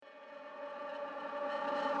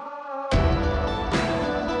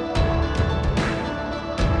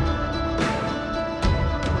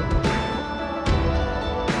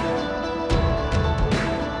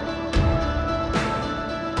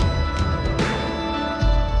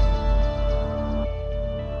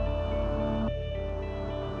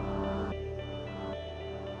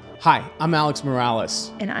Hi, I'm Alex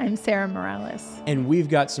Morales. And I'm Sarah Morales. And we've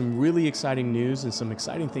got some really exciting news and some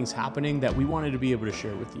exciting things happening that we wanted to be able to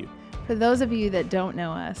share with you. For those of you that don't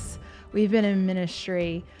know us, we've been in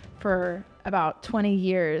ministry for about 20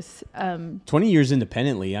 years. 20 years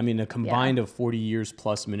independently. I mean, a combined of 40 years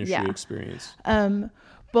plus ministry experience.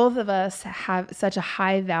 Both of us have such a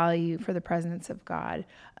high value for the presence of God.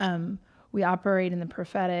 We operate in the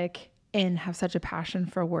prophetic and have such a passion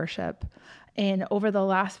for worship. And over the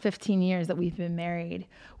last 15 years that we've been married,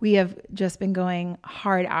 we have just been going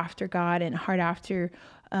hard after God and hard after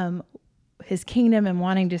his kingdom and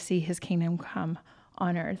wanting to see his kingdom come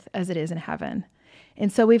on earth as it is in heaven.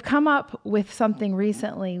 And so we've come up with something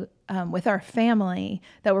recently with our family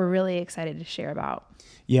that we're really excited to share about.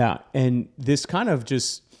 Yeah, and this kind of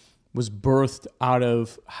just was birthed out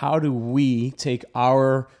of how do we take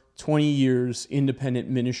our 20 years independent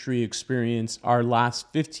ministry experience, our last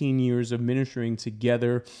 15 years of ministering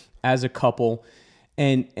together as a couple,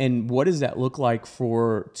 and what does that look like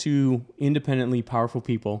for two independently powerful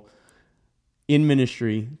people in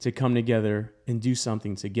ministry to come together and do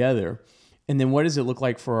something together? And then what does it look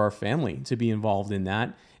like for our family to be involved in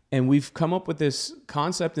that? And we've come up with this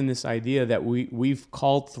concept and this idea that we've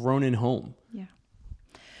called Throne and Home. Yeah.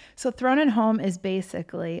 So Throne and Home is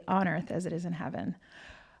basically on earth as it is in heaven.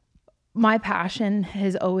 My passion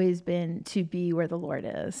has always been to be where the Lord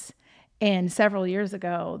is. And several years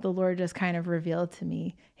ago, the Lord just kind of revealed to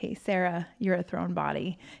me, hey, Sarah, you're a throne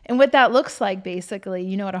body. And what that looks like, basically,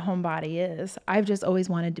 you know what a home body is. I've just always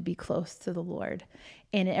wanted to be close to the Lord.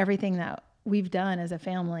 And everything that we've done as a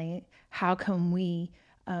family, how can we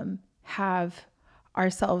have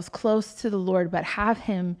ourselves close to the Lord, but have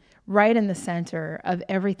him right in the center of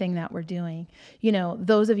everything that we're doing? You know,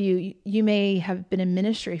 those of you may have been in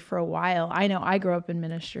ministry for a while. I know I grew up in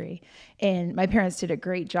ministry, and my parents did a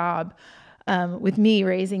great job with me,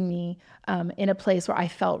 raising me in a place where I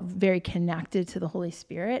felt very connected to the Holy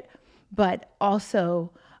Spirit, but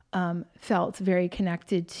also felt very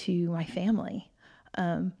connected to my family.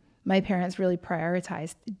 My parents really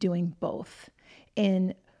prioritized doing both.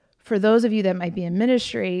 And for those of you that might be in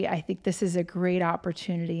ministry, I think this is a great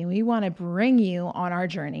opportunity, and we want to bring you on our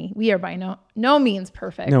journey. We are by no means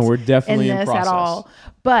perfect. No, we're definitely in this process at all.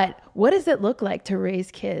 But what does it look like to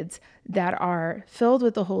raise kids that are filled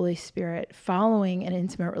with the Holy Spirit, following an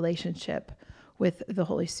intimate relationship with the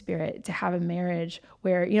Holy Spirit, to have a marriage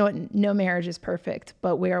where, you know, no marriage is perfect,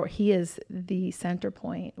 but where he is the center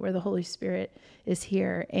point, where the Holy Spirit is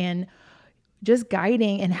here, and just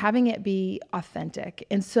guiding and having it be authentic.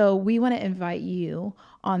 And so we want to invite you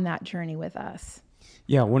on that journey with us.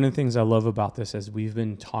 Yeah, one of the things I love about this, as we've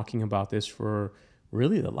been talking about this for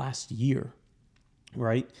really the last year,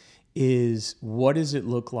 right, is what does it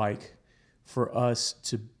look like for us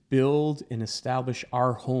to build and establish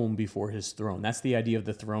our home before his throne? That's the idea of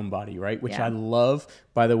the throne body, right? Which I love,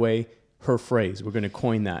 by the way, her phrase. We're going to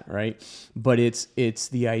coin that, right? But it's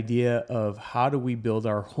the idea of how do we build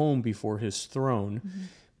our home before his throne,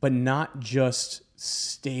 but not just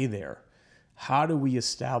stay there. How do we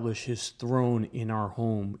establish his throne in our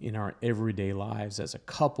home, in our everyday lives as a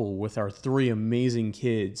couple with our three amazing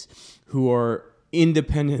kids who are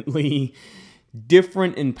independently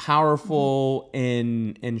different and powerful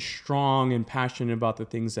and strong and passionate about the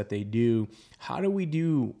things that they do? How do we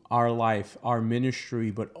do our life, our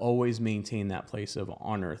ministry, but always maintain that place of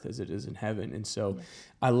on earth as it is in heaven? And so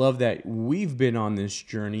I love that we've been on this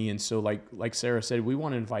journey. And so like Sarah said, we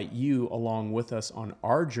want to invite you along with us on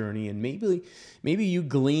our journey, and maybe you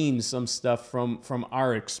glean some stuff from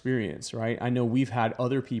our experience, right? I know we've had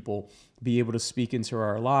other people be able to speak into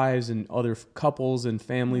our lives, and other couples and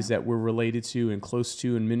families that we're related to and close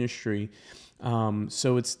to in ministry.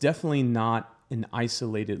 So it's definitely not an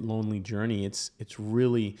isolated, lonely journey. It's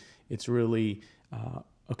really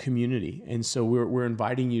a community. And so we're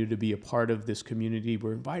inviting you to be a part of this community.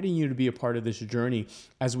 We're inviting you to be a part of this journey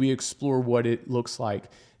as we explore what it looks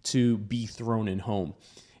like to be thrown in home.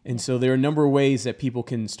 And so there are a number of ways that people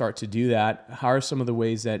can start to do that. How are some of the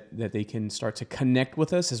ways that they can start to connect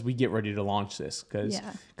with us as we get ready to launch this?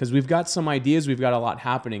 Because we've got some ideas, we've got a lot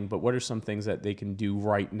happening, but what are some things that they can do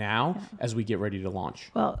right now as we get ready to launch?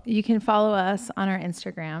 Well, you can follow us on our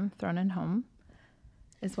Instagram, Throne and Home,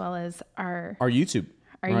 as well as our YouTube.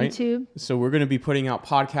 Right? YouTube. So we're going to be putting out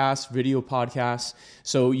podcasts, video podcasts.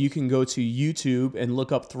 So you can go to YouTube and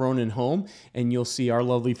look up Throne and Home, and you'll see our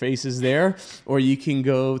lovely faces there. Or you can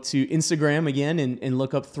go to Instagram again and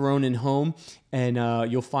look up Throne and Home. and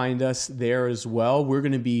you'll find us there as well. We're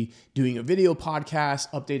going to be doing a video podcast,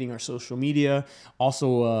 updating our social media,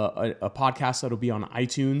 also a podcast that'll be on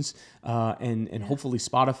iTunes and hopefully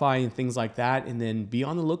Spotify and things like that. And then be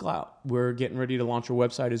on the lookout. We're getting ready to launch our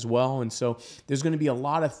website as well. And so there's going to be a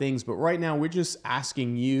lot of things. But right now, we're just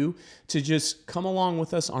asking you to just come along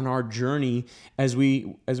with us on our journey as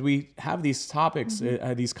we have these topics,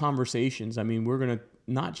 these conversations. I mean, we're going to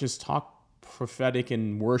not just talk prophetic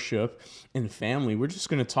and worship and family. We're just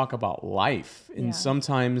going to talk about life. And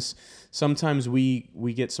sometimes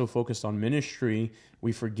we get so focused on ministry,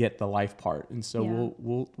 we forget the life part. And so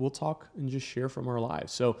we'll talk and just share from our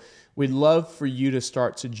lives. So we'd love for you to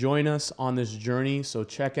start to join us on this journey. So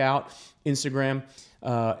check out Instagram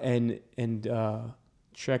and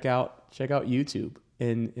check out YouTube.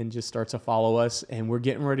 And just start to follow us. And we're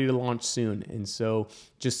getting ready to launch soon. And so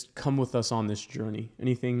just come with us on this journey.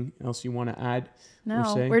 Anything else you want to add?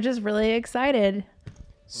 No, we're just really excited.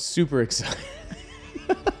 Super excited.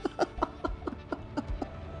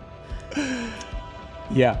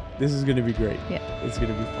 Yeah, this is going to be great. Yeah. It's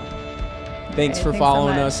going to be fun. Thanks for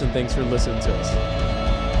following us, and thanks for listening to us.